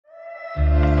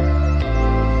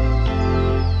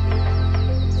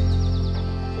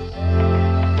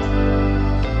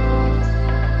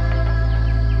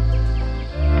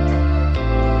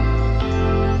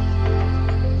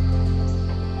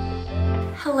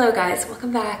Hello guys,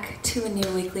 welcome back to a new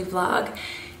weekly vlog.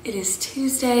 It is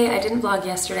Tuesday. I didn't vlog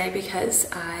yesterday because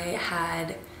I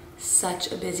had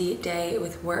such a busy day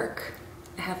with work.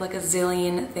 I have like a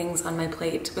zillion things on my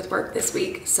plate with work this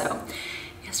week. So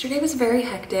yesterday was very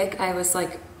hectic. I was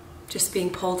like just being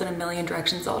pulled in a million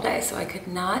directions all day, so I could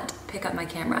not pick up my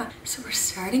camera. So we're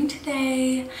starting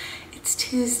today. It's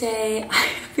Tuesday. I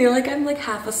feel like I'm like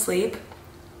half asleep.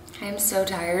 I am so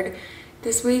tired.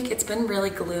 This week it's been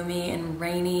really gloomy and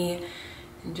rainy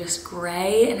and just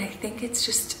gray, and I think it's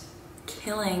just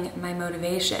killing my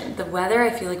motivation. The weather I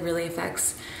feel like really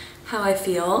affects how I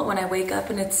feel. When I wake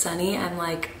up and it's sunny, I'm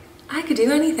like, I could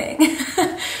do anything.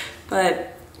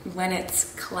 But when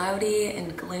it's cloudy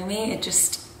and gloomy, it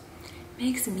just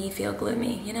makes me feel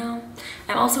gloomy, you know?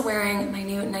 I'm also wearing my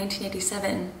new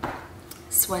 1987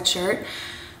 sweatshirt.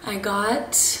 I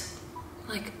got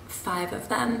like 5 of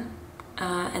them.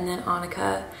 And then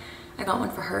Annika, I got one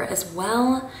for her as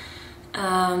well. So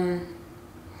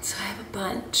I have a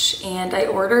bunch, and I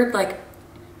ordered like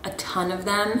a ton of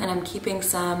them, and I'm keeping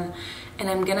some, and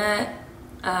I'm gonna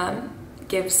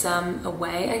give some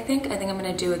away. I think I'm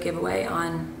gonna do a giveaway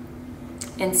on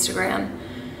Instagram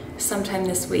sometime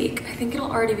this week. I think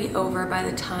it'll already be over by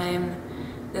the time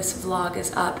this vlog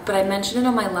is up, but I mentioned it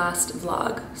on my last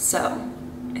vlog, so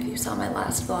if you saw my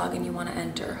last vlog and you want to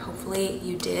enter, hopefully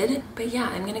you did. But yeah,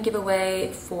 I'm gonna give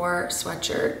away 4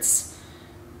 sweatshirts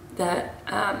that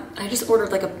I just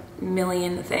ordered like a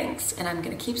million things, and I'm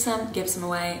gonna keep some, give some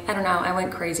away. I don't know, I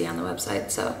went crazy on the website,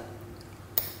 so.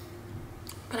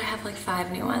 But I have like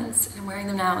 5 new ones, and I'm wearing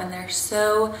them now, and they're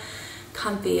so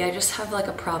comfy. I just have like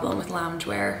a problem with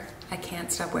loungewear. I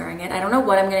can't stop wearing it. I don't know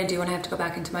what I'm gonna do when I have to go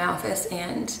back into my office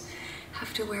and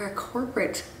have to wear a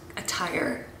corporate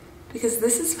attire, because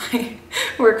this is my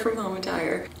work from home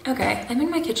attire. Okay, I'm in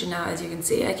my kitchen now, as you can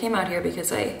see. I came out here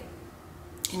because I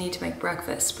need to make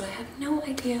breakfast, but I have no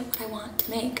idea what I want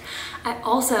to make. I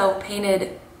also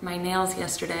painted my nails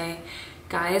yesterday.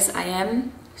 Guys, I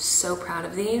am so proud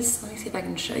of these. Let me see if I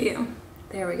can show you.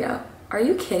 There we go. Are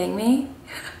you kidding me?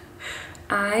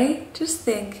 I just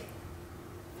think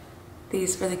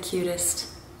these are the cutest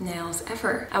nails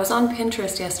ever. I was on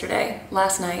Pinterest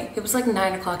last night. It was like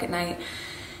 9 o'clock at night.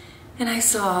 And I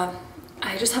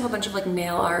just have a bunch of like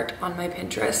nail art on my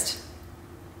Pinterest,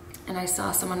 and I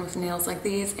saw someone with nails like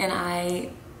these, and I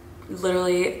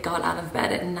literally got out of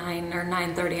bed at 9 or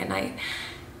 9:30 at night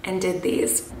and did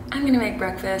these. I'm gonna make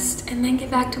breakfast and then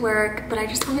get back to work, but I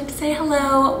just wanted to say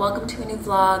hello. Welcome to a new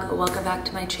vlog. Welcome back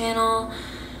to my channel.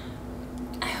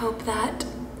 I hope that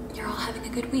you're all having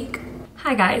a good week.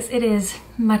 Hi guys, it is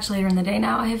much later in the day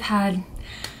now. I have had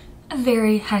a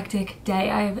very hectic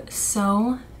day. I have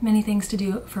so many things to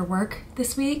do for work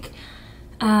this week.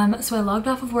 So I logged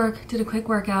off of work, did a quick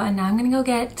workout, and now I'm gonna go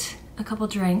get a couple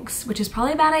drinks, which is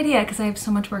probably a bad idea because I have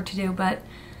so much work to do, but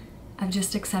I've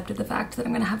just accepted the fact that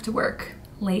I'm gonna have to work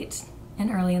late and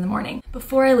early in the morning.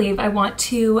 Before I leave, I want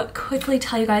to quickly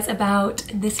tell you guys about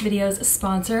this video's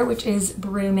sponsor, which is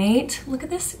BrüMate. Look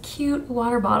at this cute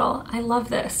water bottle. I love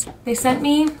this. They sent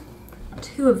me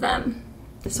 2 of them.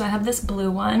 So I have this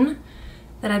blue one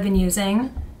that I've been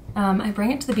using. I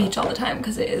bring it to the beach all the time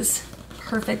because it is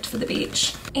perfect for the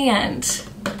beach. And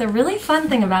the really fun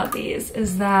thing about these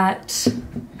is that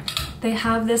they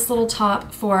have this little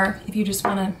top for if you just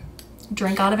want to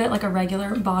drink out of it like a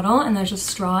regular bottle, and there's a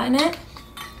straw in it.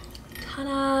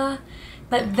 Ta-da!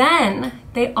 But then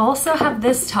they also have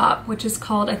this top, which is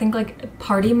called, I think, like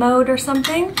party mode or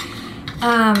something.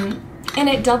 And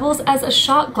it doubles as a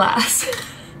shot glass,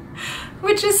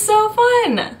 which is so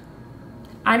fun.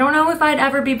 I don't know if I'd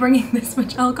ever be bringing this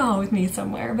much alcohol with me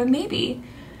somewhere, but maybe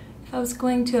if I was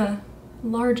going to a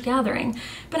large gathering.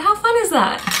 But how fun is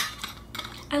that?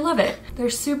 I love it.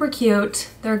 They're super cute.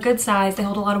 They're a good size. They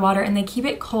hold a lot of water, and they keep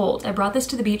it cold. I brought this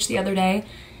to the beach the other day,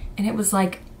 and it was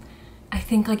like, I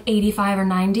think like 85 or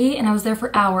 90, and I was there for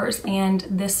hours, and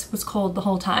this was cold the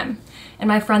whole time. And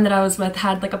my friend that I was with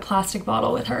had like a plastic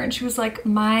bottle with her, and she was like,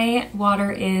 my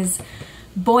water is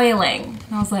boiling.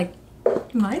 And I was like,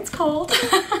 mine's cold.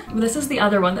 This is the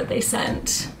other one that they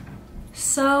sent.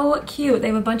 So cute. They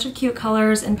have a bunch of cute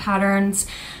colors and patterns.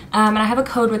 And I have a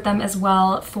code with them as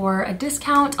well for a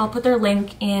discount. I'll put their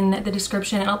link in the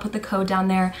description, and I'll put the code down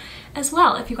there as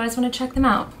well if you guys want to check them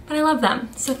out. But I love them.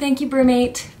 So thank you,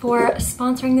 BrüMate, for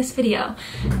sponsoring this video.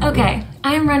 Okay,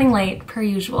 I am running late per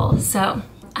usual, so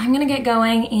I'm gonna get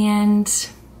going, and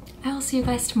I will see you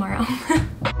guys tomorrow.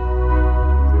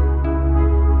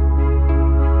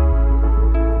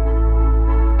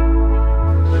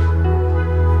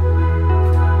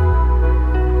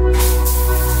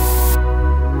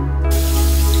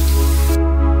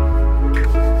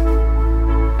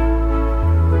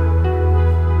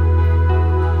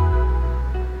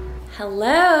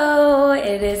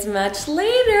 much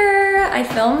later. I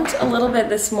filmed a little bit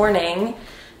this morning,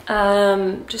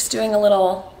 just doing a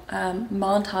little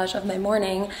montage of my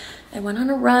morning. I went on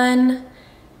a run,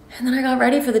 and then I got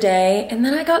ready for the day, and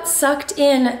then I got sucked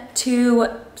in to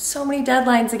so many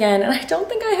deadlines again, and I don't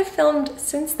think I have filmed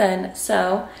since then.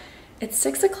 So it's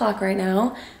 6 o'clock right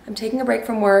now. I'm taking a break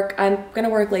from work. I'm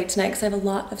gonna work late tonight because I have a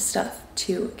lot of stuff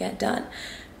to get done.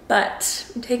 But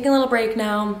I'm taking a little break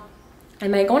now. I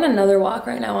might go on another walk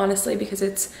right now, honestly, because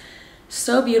it's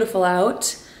so beautiful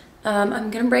out.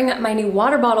 I'm gonna bring my new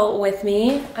water bottle with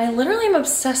me. I literally am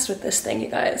obsessed with this thing, you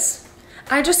guys.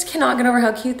 I just cannot get over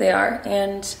how cute they are,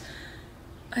 and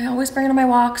I always bring it on my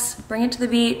walks, bring it to the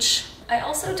beach. I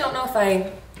also don't know if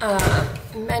I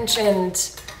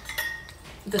mentioned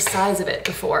the size of it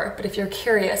before, but if you're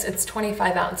curious, it's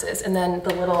 25 ounces, and then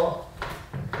the little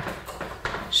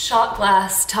shot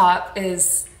glass top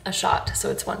is a shot, so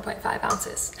it's 1.5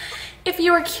 ounces. If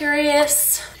you were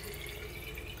curious,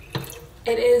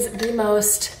 it is the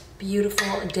most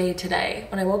beautiful day today.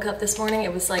 When I woke up this morning,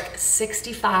 it was like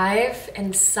 65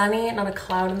 and sunny, not a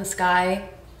cloud in the sky.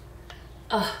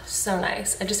 Oh, so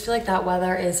nice. I just feel like that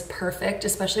weather is perfect,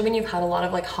 especially when you've had a lot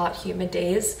of like hot, humid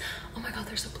days. Oh my God,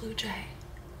 there's a blue jay.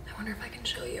 I wonder if I can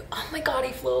show you. Oh my God,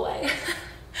 he flew away.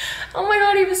 Oh my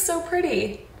God, he was so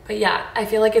pretty. But yeah, I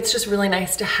feel like it's just really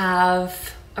nice to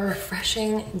have a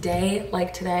refreshing day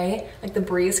like today. Like the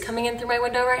breeze coming in through my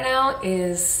window right now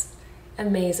is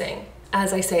amazing.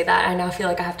 As I say that, I now feel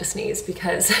like I have to sneeze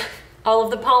because all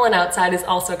of the pollen outside is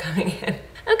also coming in.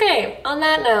 Okay, on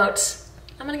that note,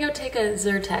 I'm gonna go take a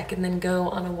Zyrtec and then go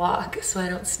on a walk so I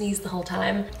don't sneeze the whole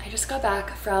time. I just got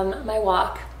back from my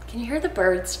walk. Can you hear the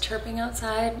birds chirping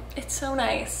outside? It's so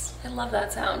nice. I love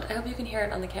that sound. I hope you can hear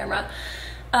it on the camera.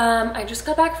 I just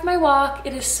got back from my walk.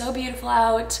 It is so beautiful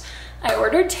out. I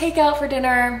ordered takeout for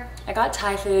dinner. I got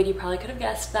Thai food. You probably could have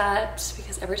guessed that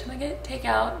because every time I get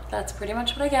takeout, that's pretty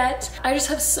much what I get. I just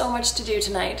have so much to do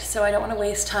tonight, so I don't want to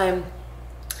waste time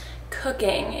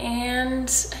cooking, and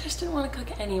I just didn't want to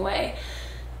cook anyway.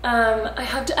 I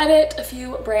have to edit a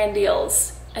few brand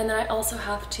deals, and then I also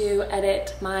have to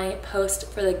edit my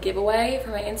post for the giveaway for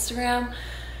my Instagram.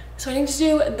 So I need to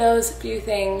do those few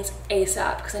things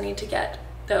ASAP because I need to get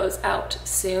those out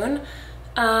soon.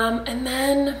 And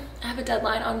then I have a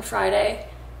deadline on Friday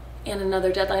and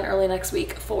another deadline early next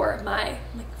week for my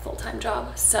full-time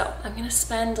job. So I'm gonna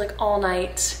spend like all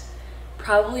night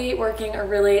probably working or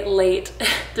really late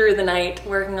through the night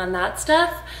working on that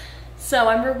stuff. So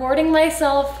I'm rewarding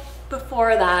myself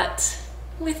before that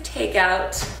with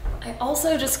takeout. I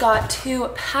also just got 2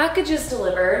 packages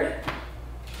delivered.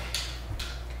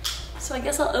 So I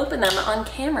guess I'll open them on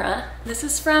camera. This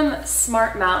is from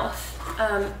Smart Mouth.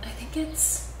 I think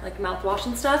it's like mouthwash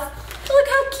and stuff. Look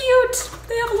how cute.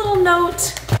 They have a little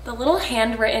note. The little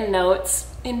handwritten notes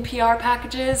in PR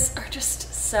packages are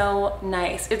just so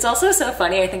nice. It's also so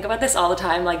funny. I think about this all the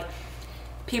time. Like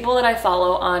people that I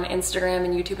follow on Instagram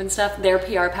and YouTube and stuff, their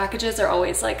PR packages are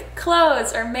always like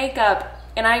clothes or makeup.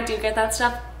 And I do get that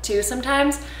stuff too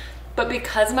sometimes. But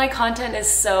because my content is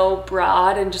so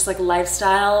broad and just like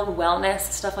lifestyle, wellness,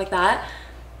 stuff like that,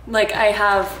 like I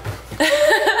have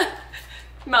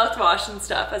mouthwash and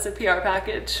stuff as a PR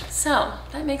package. So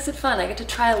that makes it fun. I get to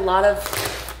try a lot of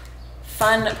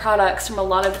fun products from a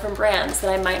lot of different brands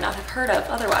that I might not have heard of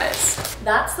otherwise.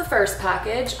 That's the first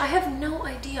package. I have no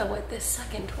idea what this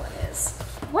second one is.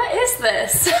 What is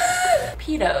this?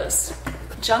 Pedos.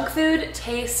 Junk food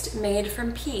taste made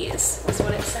from peas is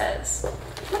what it says.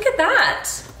 Look at that.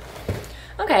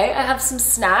 Okay, I have some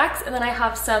snacks and then I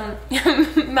have some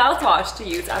mouthwash to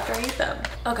use after I eat them.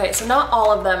 Okay, so not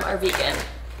all of them are vegan.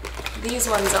 These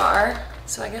ones are,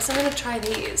 so I guess I'm gonna try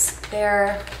these.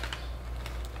 They're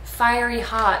fiery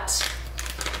hot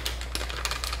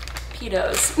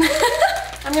Pedos.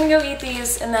 I'm gonna go eat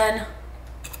these and then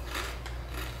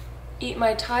eat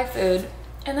my Thai food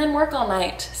and then work all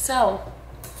night. So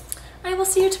I will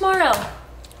see you tomorrow.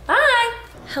 Bye.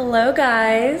 Hello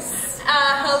guys.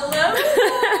 Hello.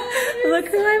 Look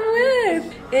who I'm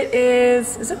with. It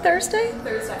is it Thursday?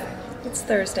 Thursday. It's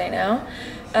Thursday now.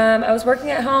 I was working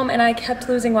at home and I kept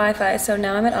losing Wi-Fi, so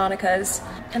now I'm at Annika's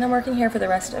and I'm working here for the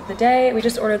rest of the day. We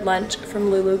just ordered lunch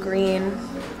from Lulu Green.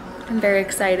 I'm very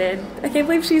excited. I can't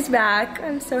believe she's back.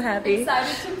 I'm so happy.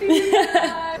 Excited to be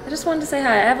back. I just wanted to say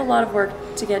hi. I have a lot of work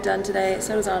to get done today,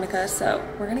 so does Annika, so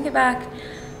we're gonna get back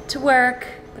to work.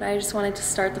 But I just wanted to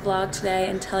start the vlog today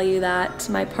and tell you that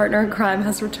my partner in crime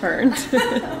has returned.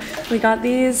 We got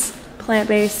these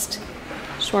plant-based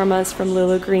shawarmas from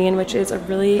Lulu Green, which is a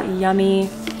really yummy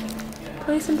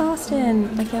place in Boston.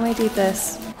 I can't wait to eat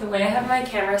this. The way I have my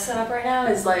camera set up right now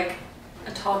is like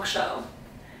a talk show.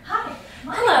 Hi.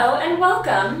 Hello and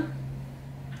welcome.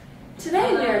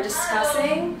 Today we are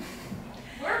discussing...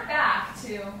 We're back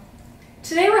to...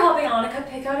 Today we're helping Annika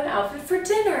pick out an outfit for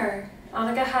dinner.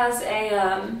 Annika has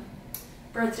a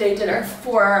birthday dinner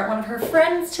for one of her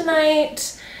friends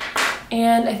tonight.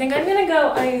 And I think I'm gonna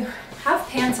go, I have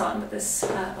pants on, but this,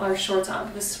 or shorts on,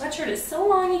 but this sweatshirt is so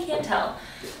long you can't tell.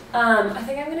 I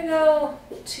think I'm gonna go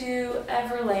to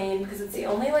Everlane because it's the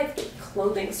only like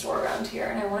clothing store around here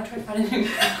and I want to try to find a new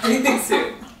bathing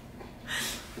suit.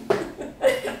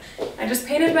 I just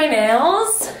painted my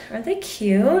nails. Aren't they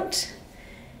cute?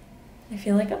 I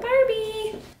feel like a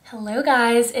Barbie. Hello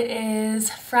guys, it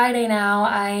is Friday now.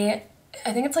 I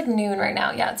think it's like noon right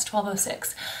now. Yeah, it's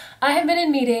 12:06. I have been in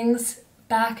meetings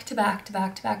back to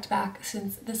back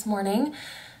since this morning.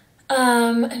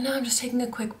 And now I'm just taking a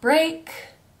quick break.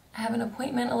 I have an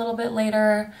appointment a little bit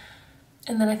later.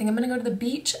 And then I think I'm gonna go to the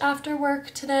beach after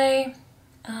work today.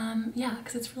 Yeah,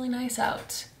 because it's really nice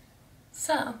out.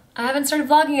 So, I haven't started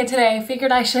vlogging it today. I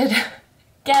figured I should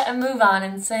get a move on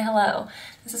and say hello.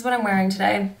 This is what I'm wearing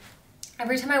today.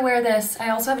 Every time I wear this, I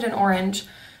also have it in orange.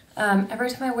 Every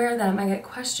time I wear them, I get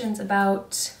questions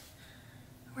about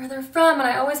where they're from, and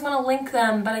I always want to link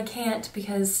them, but I can't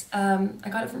because I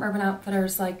got it from Urban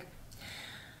Outfitters like,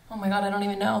 oh my god, I don't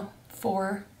even know,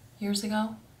 4 years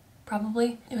ago,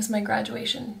 probably. It was my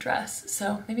graduation dress,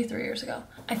 so maybe 3 years ago.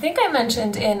 I think I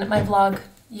mentioned in my vlog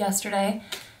yesterday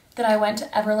that I went to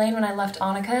Everlane when I left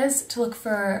Annika's to look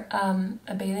for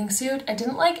a bathing suit. I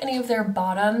didn't like any of their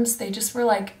bottoms. They just were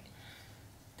like,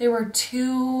 they were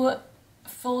too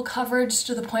full coverage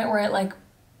to the point where it like,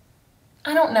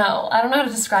 I don't know how to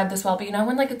describe this well, but you know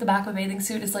when like at the back of a bathing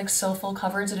suit is like so full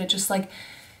coverage that it just like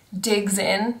digs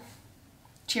in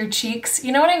to your cheeks,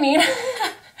 you know what I mean?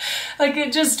 Like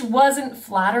it just wasn't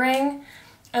flattering.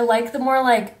 I like the more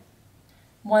like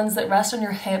ones that rest on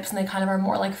your hips and they kind of are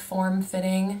more like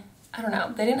form-fitting. I don't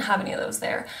know, they didn't have any of those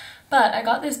there. But I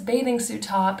got this bathing suit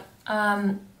top.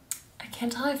 I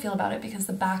can't tell how I feel about it because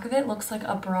the back of it looks like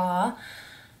a bra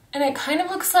and it kind of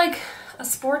looks like a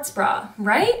sports bra,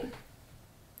 right?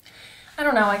 I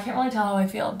don't know, I can't really tell how I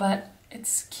feel, but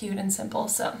it's cute and simple,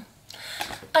 so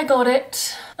I got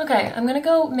it. Okay, I'm gonna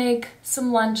go make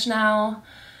some lunch now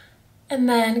and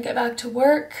then get back to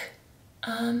work.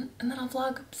 And then I'll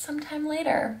vlog sometime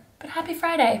later. But happy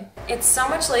Friday. It's so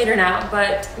much later now,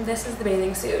 but this is the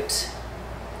bathing suit.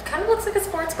 Kind of looks like a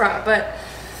sports bra, but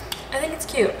I think it's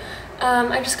cute.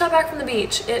 I just got back from the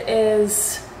beach. It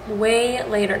is way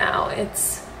later now.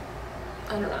 It's,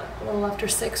 I don't know, a little after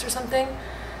 6 or something.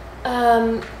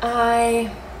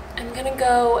 I am gonna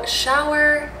go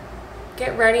shower,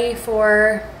 get ready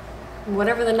for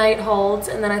whatever the night holds,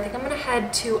 and then I think I'm gonna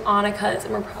head to Annika's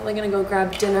and we're probably gonna go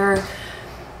grab dinner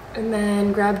and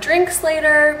then grab drinks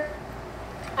later.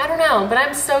 I don't know, but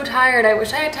I'm so tired. I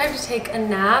wish I had time to take a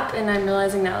nap and I'm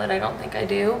realizing now that I don't think I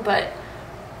do, but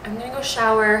I'm gonna go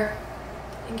shower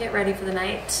and get ready for the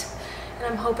night. And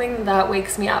I'm hoping that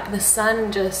wakes me up. The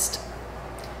sun just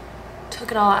took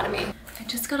it all out of me. I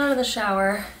just got out of the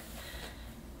shower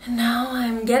and now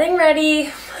I'm getting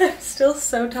ready. I'm still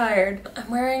so tired. I'm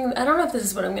wearing, I don't know if this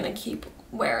is what I'm gonna keep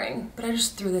wearing, but I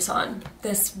just threw this on.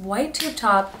 This white tube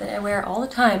top that I wear all the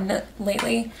time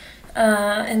lately.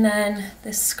 And then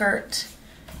this skirt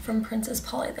from Princess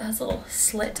Polly that has a little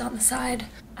slit on the side.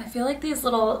 I feel like these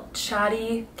little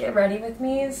chatty get ready with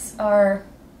me's are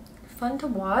fun to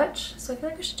watch, so I feel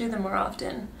like I should do them more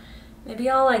often. Maybe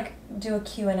I'll like do a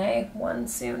Q&A one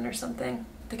soon or something.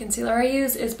 The concealer I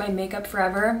use is by Makeup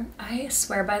Forever. I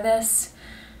swear by this.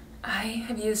 I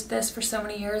have used this for so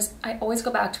many years. I always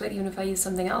go back to it even if I use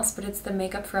something else, but it's the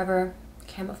Makeup Forever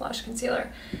Camouflage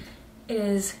Concealer. It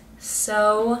is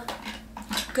so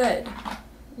good.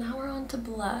 Now we're on to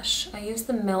blush. I use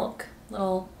the Milk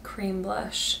little cream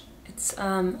blush. It's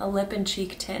a lip and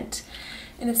cheek tint,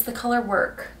 and it's the color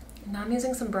Work. Now I'm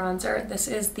using some bronzer. This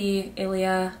is the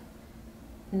Ilia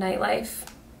Nightlight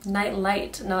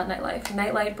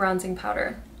bronzing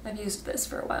powder. I've used this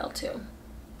for a while too.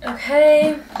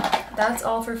 Okay, that's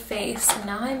all for face.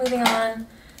 Now I'm moving on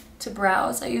to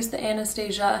brows. I use the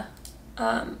Anastasia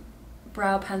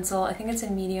brow pencil. I think it's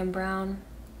in medium brown.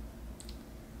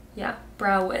 Yeah,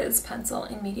 Brow Wiz pencil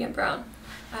in medium brown.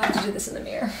 I have to do this in the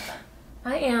mirror.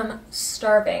 I am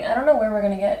starving. I don't know where we're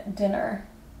gonna get dinner,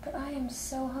 but I am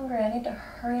so hungry. I need to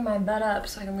hurry my butt up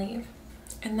so I can leave.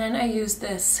 And then I use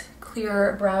this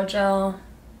clear brow gel.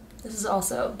 This is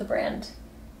also the brand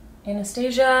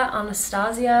Anastasia,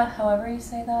 however you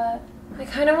say that. I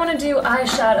kind of want to do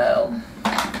eyeshadow.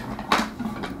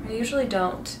 I usually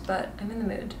don't, but I'm in the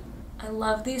mood. I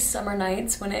love these summer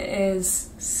nights when it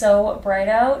is so bright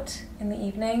out in the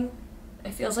evening.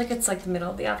 It feels like it's like the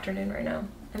middle of the afternoon right now.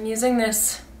 I'm using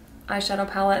this eyeshadow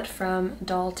palette from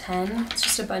Doll 10. It's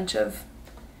just a bunch of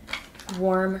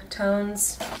warm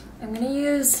tones. I'm gonna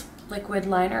use liquid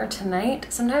liner tonight.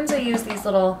 Sometimes I use these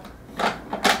little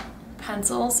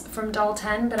pencils from Doll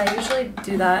 10, but I usually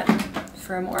do that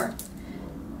for a more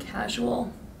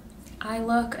casual eye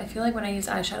look. I feel like when I use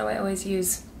eyeshadow, I always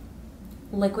use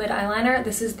liquid eyeliner.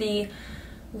 This is the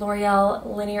L'Oreal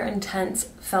Linear Intense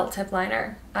Felt Tip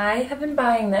Liner. I have been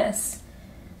buying this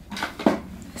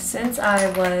since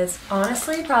I was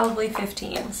honestly probably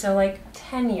 15, so like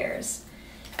 10 years.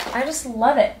 I just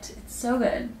love it. It's so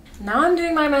good. Now I'm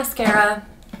doing my mascara.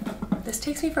 This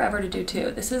takes me forever to do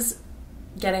too. This is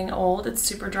getting old. It's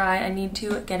super dry. I need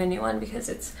to get a new one because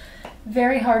it's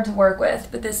very hard to work with,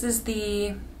 but this is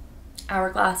the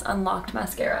Hourglass Unlocked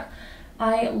Mascara.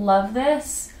 I love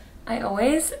this. I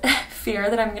always fear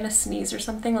that I'm gonna sneeze or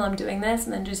something while I'm doing this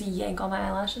and then just yank all my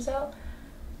eyelashes out.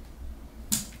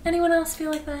 Anyone else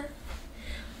feel like that?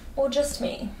 Or just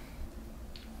me?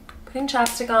 Putting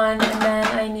chapstick on, and then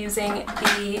I'm using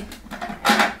the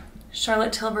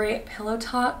Charlotte Tilbury Pillow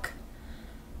Talk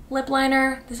lip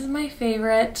liner. This is my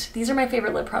favorite. These are my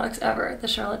favorite lip products ever, the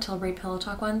Charlotte Tilbury Pillow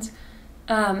Talk ones.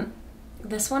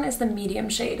 This one is the medium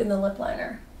shade in the lip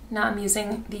liner. Now I'm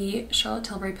using the Charlotte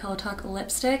Tilbury Pillow Talk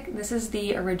lipstick. This is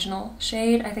the original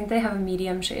shade. I think they have a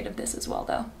medium shade of this as well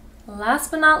though. Last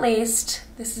but not least,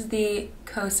 this is the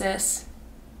Kosas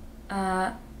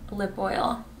lip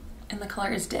oil, and the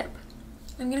color is Dip.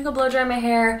 I'm gonna go blow dry my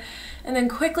hair and then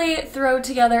quickly throw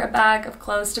together a bag of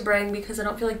clothes to bring because I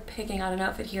don't feel like picking out an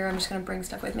outfit here. I'm just gonna bring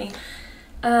stuff with me.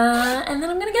 And then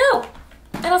I'm gonna go.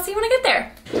 And I'll see you when I get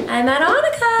there. I'm at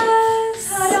Annika's.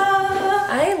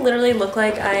 Ta-da! I literally look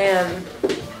like I am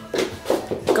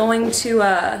going to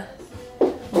a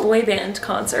boy band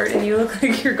concert and you look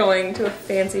like you're going to a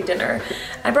fancy dinner.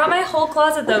 I brought my whole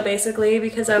closet though, basically,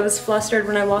 because I was flustered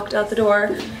when I walked out the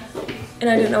door and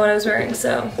I didn't know what I was wearing,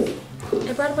 so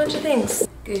I brought a bunch of things.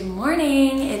 Good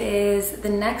morning. It is the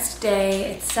next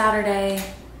day. It's Saturday.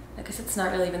 I guess it's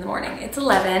not really even the morning. It's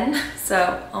 11,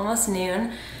 so almost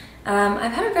noon.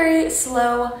 I've had a very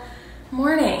slow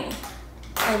morning.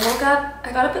 I woke up,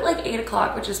 I got up at like 8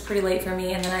 o'clock, which is pretty late for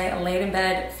me, and then I laid in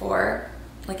bed for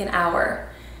like an hour,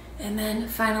 and then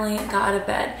finally got out of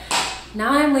bed.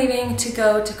 Now I'm leaving to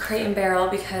go to Crate & Barrel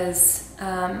because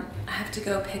I have to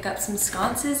go pick up some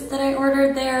sconces that I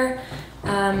ordered there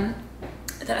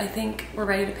that I think were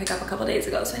ready to pick up a couple days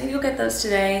ago. So I need to go get those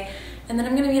today, and then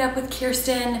I'm gonna meet up with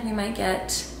Kirsten. We might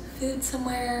get food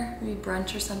somewhere, maybe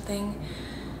brunch or something.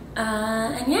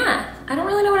 And yeah, I don't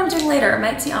really know what I'm doing later. I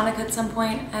might see Annika at some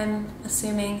point, I'm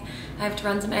assuming. I have to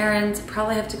run some errands,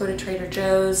 probably have to go to Trader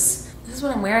Joe's. This is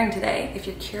what I'm wearing today, if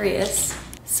you're curious.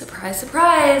 Surprise,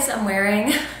 surprise, I'm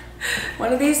wearing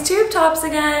one of these tube tops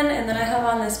again, and then I have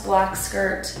on this black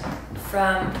skirt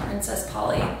from Princess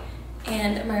Polly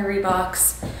and my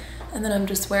Reeboks, and then I'm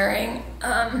just wearing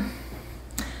a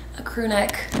crew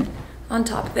neck on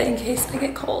top of it in case I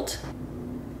get cold.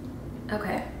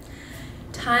 Okay.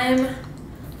 Time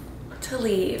to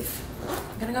leave.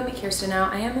 I'm gonna go meet Kirsten now.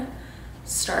 I am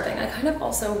starving. I kind of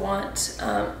also want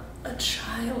a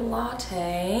chai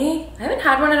latte. I haven't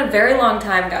had one in a very long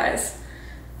time, guys.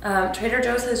 Trader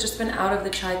Joe's has just been out of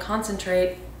the chai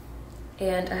concentrate,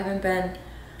 and I haven't been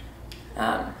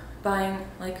buying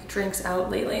like drinks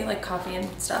out lately, like coffee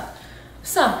and stuff.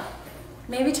 So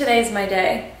maybe today's my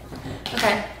day.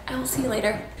 Okay, I will see you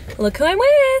later. Look who I'm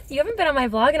with! You haven't been on my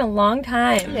vlog in a long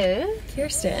time. Hello.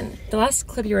 Kirsten. The last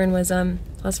clip you were in was,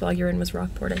 last vlog you were in was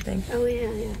Rockport, I think. Oh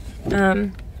yeah.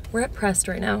 We're at Pressed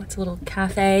right now. It's a little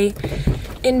cafe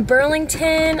in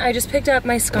Burlington. I just picked up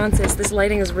my sconces. This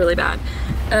lighting is really bad.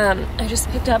 I just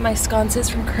picked up my sconces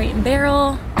from Crate &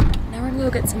 Barrel. Now we're gonna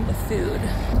go get some of the food.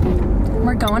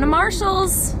 We're going to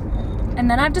Marshall's. And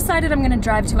then I've decided I'm gonna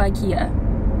drive to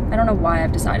IKEA. I don't know why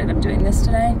I've decided I'm doing this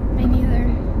today. Me neither.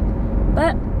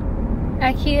 But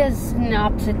IKEA's in the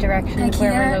opposite direction of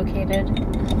where we're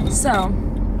located. So,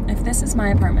 if this is my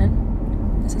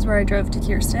apartment, this is where I drove to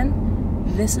Kirsten,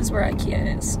 this is where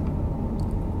IKEA is.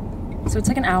 So it's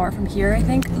like an hour from here, I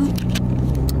think.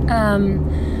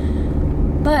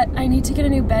 But I need to get a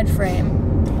new bed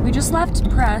frame. We just left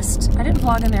Pressed. I didn't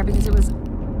vlog in there because it was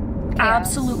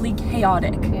absolutely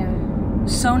chaotic. Yeah.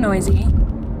 So noisy.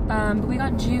 But we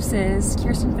got juices.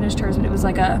 Kirsten finished hers, but it was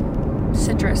like a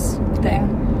citrus thing. Yeah.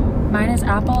 Mine is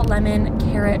apple, lemon,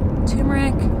 carrot,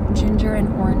 turmeric, ginger, and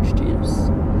orange juice.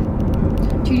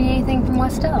 Do you need anything from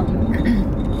West Elm?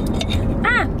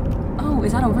 Ah! Oh,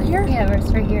 is that over here? Yeah,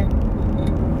 it's right here.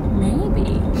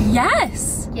 Maybe.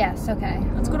 Yes! Yes, okay.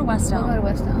 Let's go to West Elm. We'll go to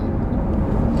West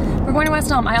Elm. We're going to West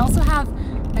Elm. I also have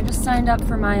I just signed up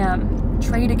for my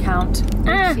trade account,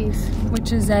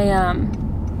 which is a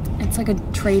it's like a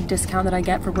trade discount that I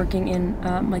get for working in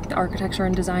like the architecture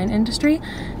and design industry.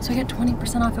 So I get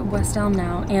 20% off at West Elm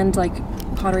now, and like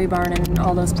Pottery Barn and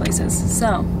all those places.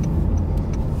 So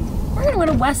we're gonna go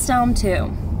to West Elm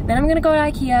too. Then I'm gonna go to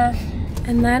IKEA,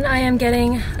 and then I am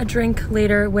getting a drink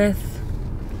later with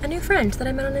a new friend that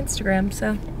I met on Instagram.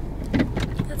 So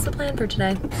that's the plan for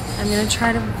today. I'm gonna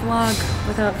try to vlog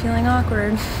without feeling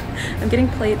awkward. I'm getting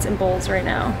plates and bowls right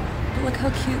now. But look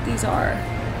how cute these are.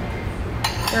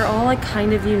 They're all like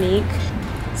kind of unique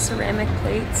ceramic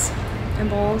plates and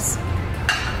bowls.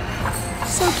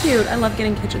 So cute. I love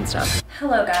getting kitchen stuff.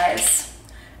 Hello guys.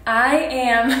 I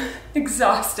am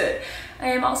exhausted. I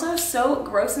am also so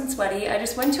gross and sweaty. I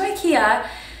just went to IKEA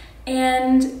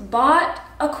and bought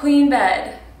a queen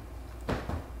bed.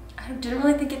 I didn't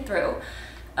really think it through.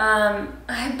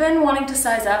 I've been wanting to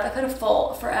size up. I've had a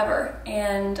full forever,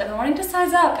 and I've been wanting to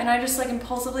size up, and I just like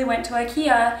impulsively went to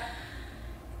IKEA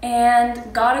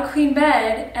and got a queen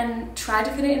bed and tried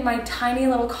to fit it in my tiny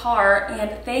little car,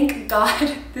 and thank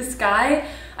God this guy,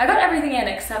 I got everything in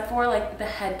except for like the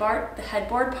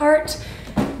headboard part,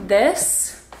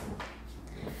 this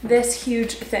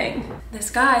huge thing.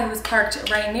 This guy who was parked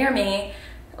right near me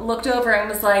looked over and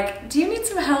was like, do you need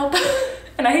some help?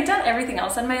 And I had done everything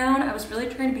else on my own. I was really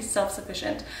trying to be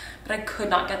self-sufficient, but I could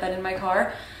not get that in my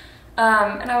car.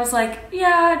 And I was like,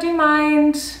 yeah, do you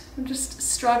mind? I'm just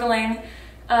struggling.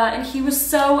 And he was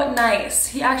so nice.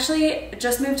 He actually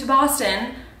just moved to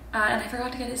Boston, and I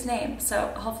forgot to get his name.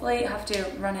 So hopefully I have to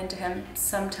run into him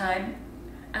sometime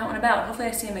out and about. Hopefully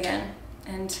I see him again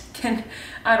and can,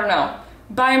 I don't know,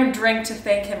 buy him a drink to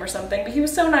thank him or something. But he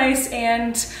was so nice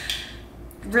and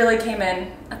really came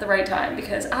in at the right time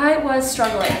because I was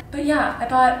struggling. But yeah, I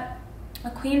bought a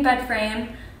queen bed frame,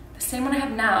 the same one I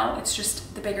have now. It's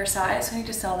just the bigger size, so I need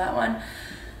to sell that one.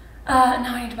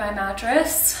 Now I need to buy a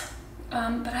mattress.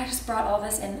 But I just brought all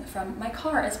this in from my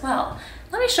car as well.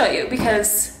 Let me show you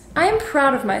because I am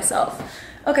proud of myself.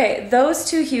 Okay, those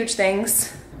two huge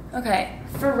things. Okay,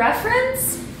 for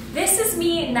reference, this is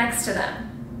me next to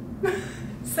them.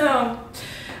 So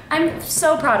I'm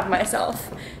so proud of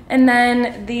myself. And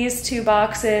then these two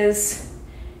boxes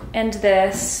and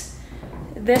this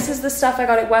is the stuff I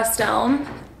got at West Elm.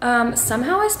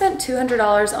 Somehow I spent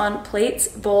 $200 on plates,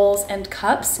 bowls, and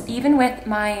cups, even with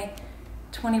my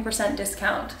 20%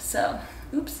 discount. So,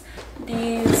 oops.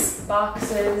 These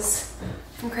boxes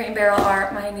from Crate & Barrel are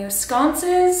my new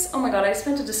sconces. Oh my God, I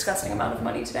spent a disgusting amount of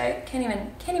money today. Can't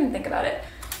even think about it.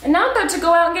 And now I'm about to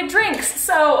go out and get drinks,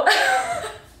 so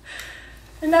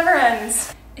it never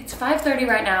ends. It's 5:30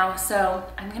 right now, so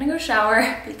I'm gonna go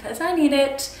shower because I need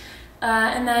it,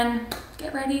 and then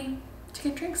get ready to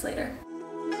get drinks later.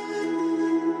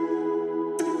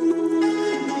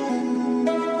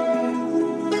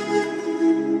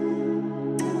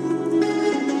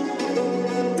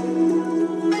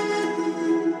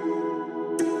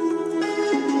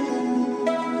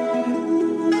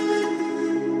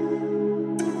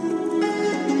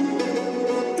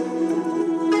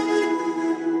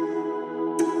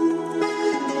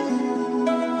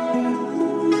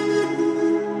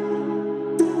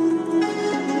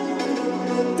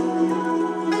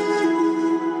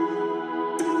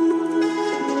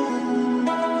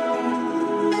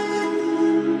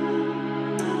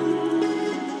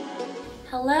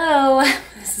 Hello.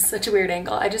 This is such a weird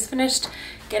angle. I just finished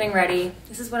getting ready.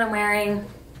 This is what I'm wearing.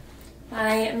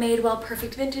 My Madewell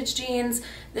Perfect Vintage jeans.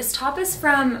 This top is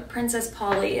from Princess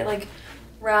Polly. It like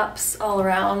wraps all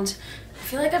around. I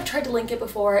feel like I've tried to link it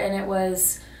before and it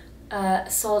was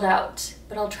sold out,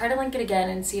 but I'll try to link it again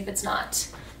and see if it's not.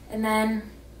 And then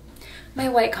my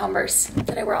white Converse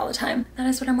that I wear all the time. That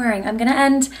is what I'm wearing. I'm gonna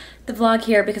end the vlog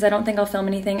here because I don't think I'll film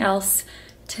anything else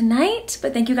tonight,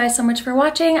 but thank you guys so much for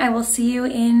watching. I will see you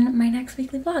in my next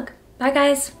weekly vlog. Bye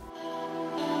guys.